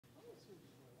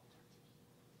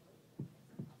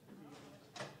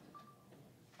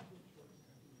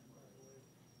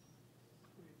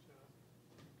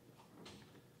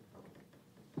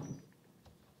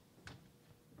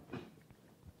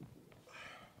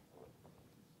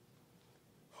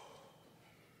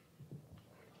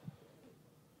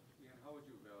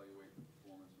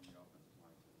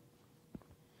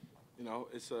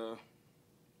It's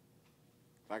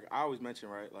like I always mention,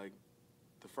 right? Like,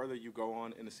 the further you go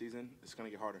on in the season, it's going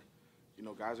to get harder.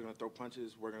 Guys are going to throw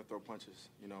punches. We're going to throw punches.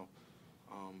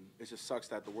 It just sucks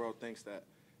that the world thinks that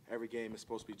every game is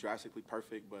supposed to be drastically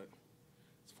perfect, but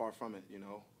it's far from it.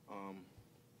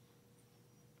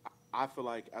 I feel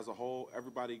like as a whole,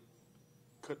 everybody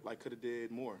could have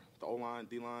did more. The O-line,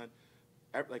 D-line,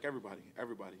 everybody.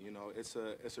 It's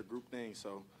a group thing.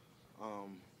 So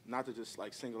not to just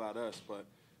single out us, but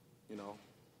we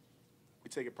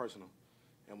take it personal.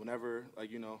 And whenever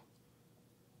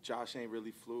Josh ain't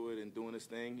really fluid and doing his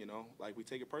thing, we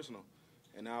take it personal.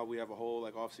 And now we have a whole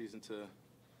off season to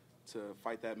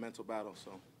fight that mental battle.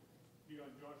 So. Dion,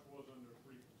 Josh was under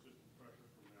pretty consistent pressure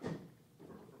from that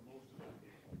for most of that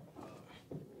game.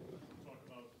 Talk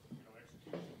about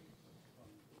execution on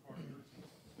the part of your team.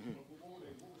 Mm-hmm. But what were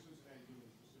Cincinnati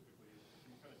doing specifically?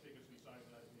 Can you kind of take us inside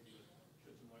that, maybe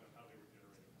shed some light on how they were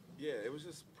generating? Yeah, it was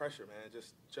just pressure, man.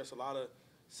 Just a lot of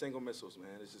single missiles,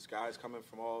 man. It's just guys coming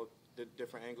from all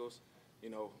different angles.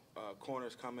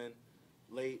 Corners coming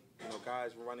late.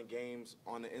 Guys were running games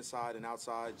on the inside and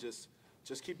outside, just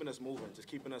keeping us moving, just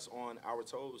keeping us on our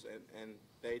toes, and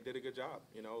they did a good job.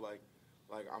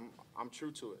 I'm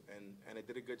true to it, and they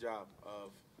did a good job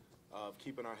of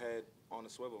keeping our head on the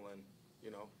swivel, and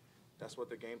that's what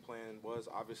the game plan was,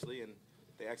 obviously, and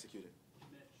they executed.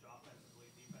 Mitch, offensively,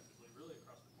 defensively, really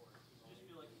across the board. Do you just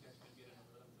feel like you guys can get in a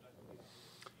rhythm today?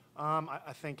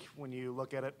 I think when you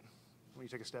look at it, when you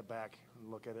take a step back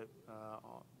and look at it,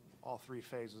 all three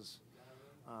phases,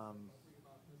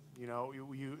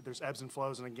 there's ebbs and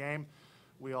flows in a game.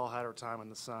 We all had our time in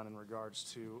the sun in regards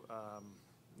to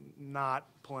not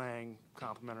playing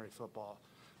complementary football,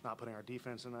 not putting our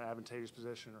defense in an advantageous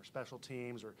position or special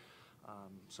teams.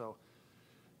 So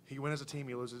you win as a team,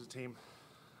 you lose as a team.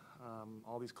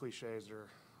 All these cliches are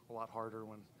a lot harder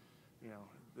when,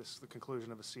 this is the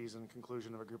conclusion of a season,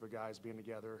 conclusion of a group of guys being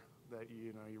together that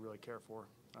you really care for.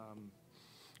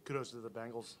 Kudos to the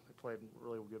Bengals. They played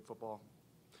really good football.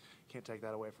 Can't take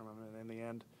that away from them. And in the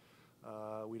end,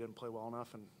 we didn't play well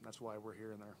enough, and that's why we're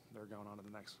here and they're going on to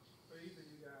the next. For either of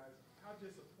you guys, how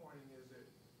disappointing is it,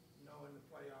 knowing the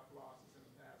playoff losses in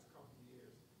the past couple of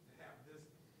years, to have this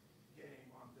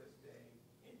game on this day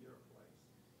in your place?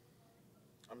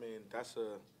 I mean, it's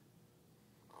a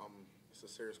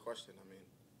serious question. I mean,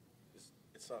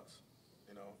 it sucks.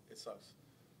 It sucks.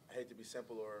 I hate to be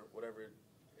simple or whatever.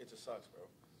 It just sucks, bro.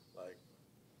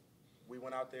 We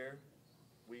went out there.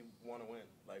 We want to win.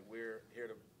 We're here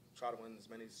to try to win as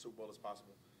many Super Bowls as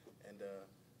possible. And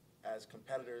as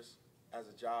competitors, as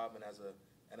a job, and as a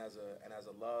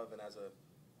love, and as a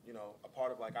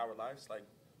part of our lives,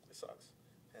 it sucks.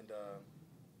 And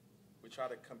we try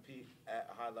to compete at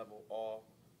a high level all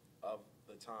of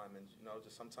the time. And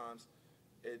just sometimes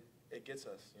it gets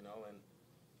us. And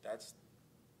that's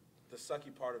the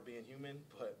sucky part of being human.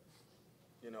 But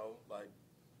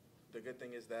the good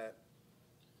thing is that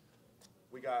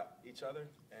we got each other,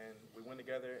 and we win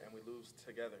together, and we lose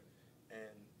together.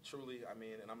 And truly, and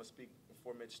I'm going to speak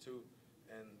for Mitch too,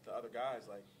 and the other guys,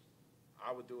 I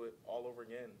would do it all over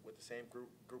again with the same group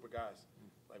of guys.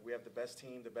 We have the best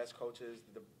team, the best coaches,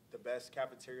 the best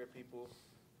cafeteria people,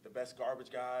 the best garbage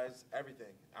guys,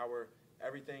 everything.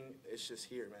 Everything is just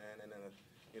here, man. And then,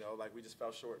 we just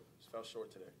fell short.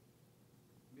 Today.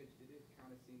 Mitch, did it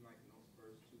kind of seem like in those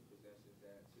first two possessions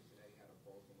that Cincinnati had a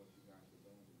pulse on what you guys were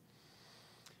doing?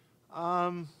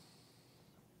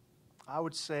 I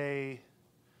would say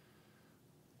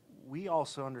we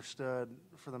also understood,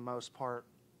 for the most part,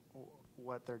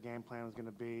 what their game plan was going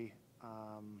to be.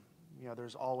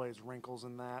 There's always wrinkles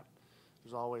in that.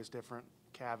 There's always different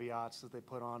caveats that they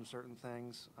put on certain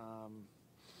things.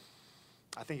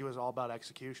 I think it was all about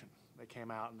execution. They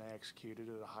came out and they executed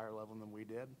at a higher level than we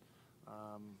did.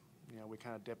 We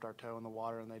kind of dipped our toe in the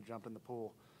water and they jumped in the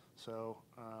pool. So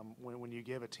when you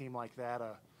give a team like that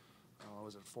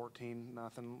was it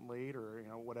 14-0 lead or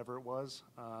whatever it was,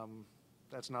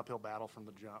 that's an uphill battle from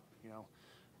the jump.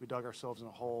 We dug ourselves in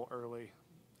a hole early,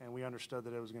 and we understood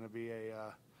that it was going to be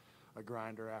a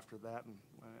grinder after that.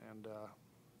 And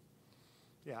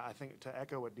I think to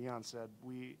echo what Dion said,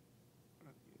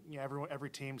 every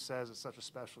team says it's such a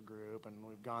special group, and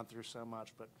we've gone through so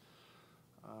much, but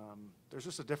there's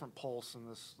just a different pulse in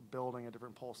this building, a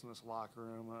different pulse in this locker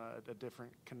room, a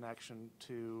different connection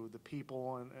to the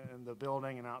people in the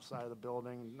building and outside of the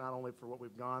building, not only for what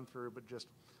we've gone through, but just,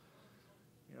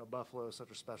 Buffalo is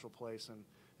such a special place.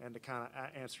 And to kind of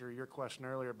answer your question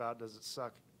earlier about does it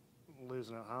suck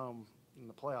losing at home in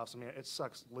the playoffs, it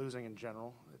sucks losing in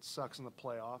general. It sucks in the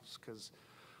playoffs because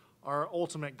our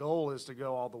ultimate goal is to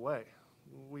go all the way.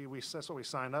 that's what we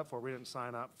signed up for. We didn't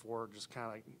sign up for just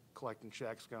kind of collecting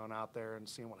checks, going out there and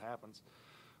seeing what happens.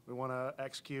 We want to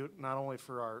execute not only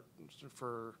for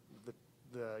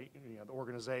the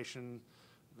organization,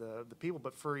 the people,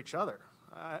 but for each other.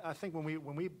 I think when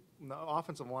the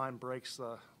offensive line breaks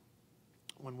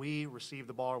when we receive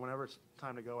the ball or whenever it's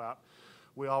time to go out,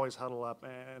 we always huddle up,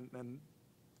 and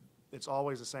it's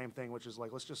always the same thing, which is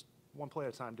like, let's just one play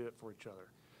at a time do it for each other.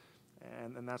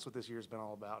 And that's what this year's been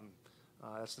all about. And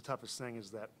that's the toughest thing,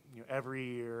 is that every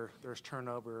year there's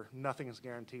turnover. Nothing is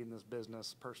guaranteed in this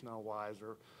business, personnel-wise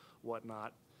or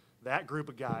whatnot. That group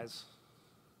of guys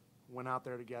went out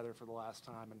there together for the last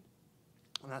time, and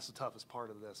that's the toughest part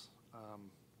of this,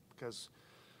 because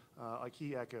like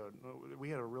he echoed, we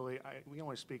had we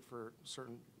only speak for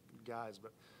certain guys,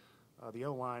 but the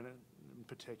O-line in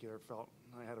particular felt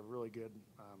I had a really good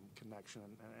connection,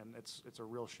 and it's a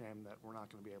real shame that we're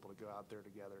not going to be able to go out there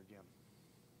together again.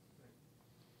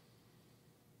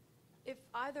 If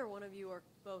either one of you or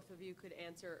both of you could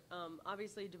answer,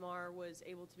 obviously DeMar was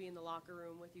able to be in the locker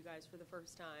room with you guys for the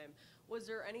first time. Was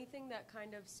there anything that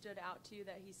kind of stood out to you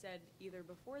that he said either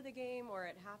before the game or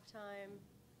at halftime?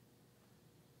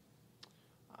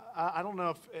 I don't know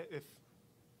if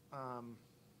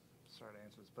sorry to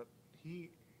answer this, but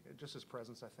just his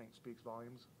presence, I think, speaks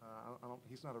volumes.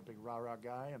 He's not a big rah-rah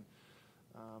guy, and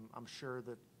I'm sure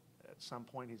that at some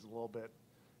point he's a little bit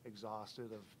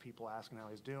exhausted of people asking how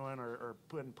he's doing, or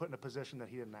put in a position that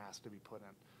he didn't ask to be put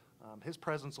in. His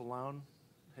presence alone,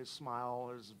 his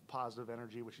smile, his positive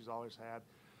energy, which he's always had,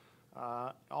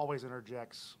 always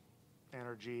interjects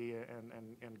energy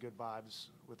and good vibes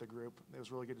with the group. It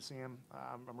was really good to see him.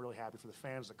 I'm really happy for the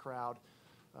fans, the crowd,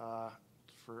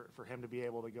 for him to be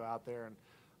able to go out there, and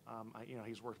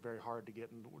he's worked very hard to get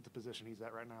in the position he's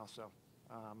at right now. So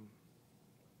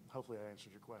hopefully that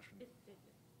answers your question.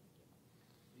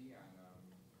 Dion,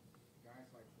 guys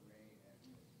like Tremaine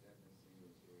and Devin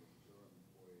Singers here, Jordan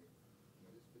Poyer,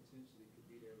 this potentially could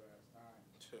be their last time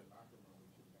in the locker room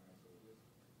with you guys. So just,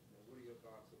 what are your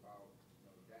thoughts about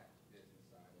that business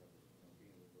side of it,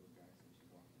 being with those guys since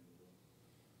you walked in the door?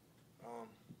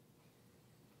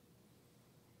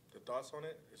 The thoughts on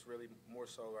it is really more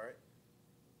so, right?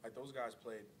 Like, those guys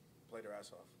played their ass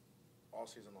off all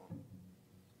season long.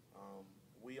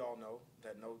 We all know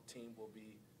that no team will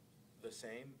be the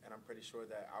same, and I'm pretty sure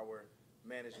that our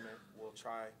management will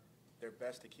try their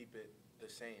best to keep it the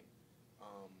same.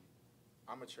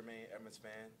 I'm a Tremaine Edmonds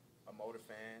fan, a Motor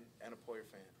fan, and a Poyer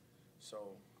fan.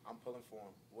 So I'm pulling for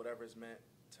them. Whatever is meant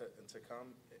to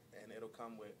come, and it'll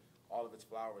come with all of its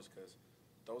flowers, because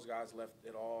those guys left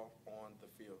it all on the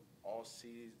field all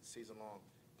season long.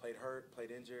 Played hurt,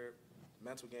 played injured,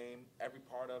 mental game, every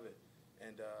part of it.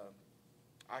 And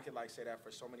I could say that for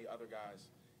so many other guys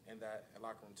in that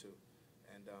locker room too.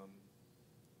 And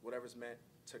whatever's meant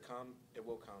to come, it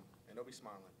will come, and they'll be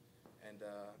smiling. And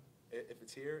if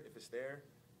it's here, if it's there,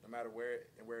 no matter where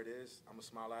it is, I'm gonna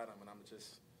smile at them, and I'm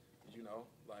just, y'all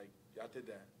did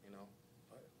that,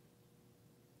 But.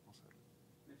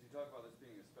 Mitch, you talk about this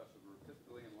being a special group.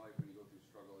 Typically in life, when you go through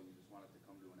struggle, you just want it to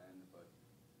come to an end. But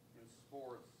in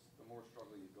sports, the more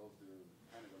struggle you go through,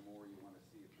 kind of the more you want to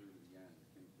see it through to the end.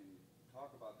 Can you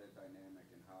talk about that dynamic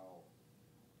and how,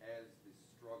 as the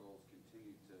struggles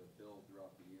continue to build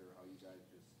throughout the year, how you guys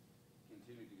just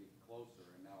continue to get closer,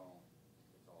 and now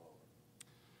it's all over?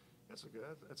 That's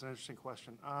an interesting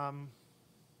question.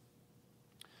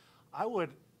 I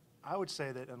would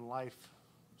say that in life,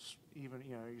 even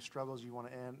your struggles, you want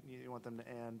to end, you want them to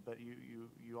end, but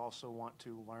you also want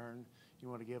to learn. You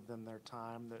want to give them their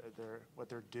time, what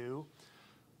they're due.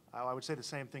 I would say the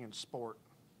same thing in sport.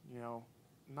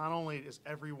 Not only is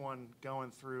everyone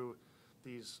going through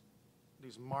these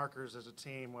markers as a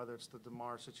team, whether it's the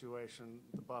DeMar situation,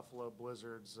 the Buffalo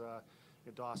Blizzards,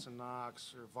 Dawson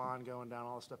Knox, or Vaughn going down,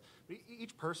 all this stuff. But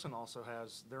each person also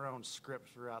has their own script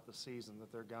throughout the season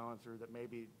that they're going through that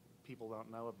maybe people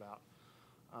don't know about.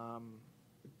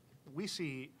 We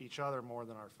see each other more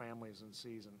than our families in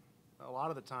season. A lot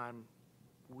of the time,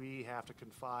 we have to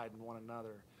confide in one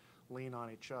another, lean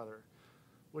on each other,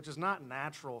 which is not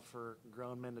natural for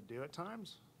grown men to do at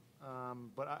times.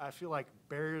 But I feel like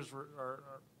barriers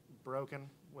are broken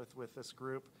with this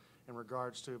group in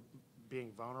regards to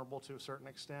being vulnerable to a certain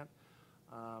extent.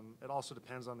 It also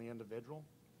depends on the individual.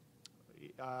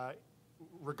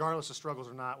 Regardless of struggles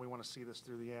or not, we want to see this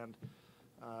through the end.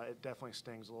 It definitely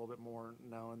stings a little bit more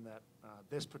knowing that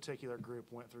this particular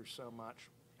group went through so much,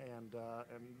 and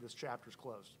this chapter's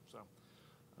closed. So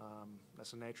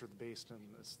that's the nature of the beast, and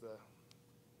it's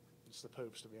the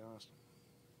poops, to be honest.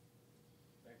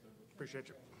 Thanks, Appreciate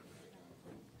you.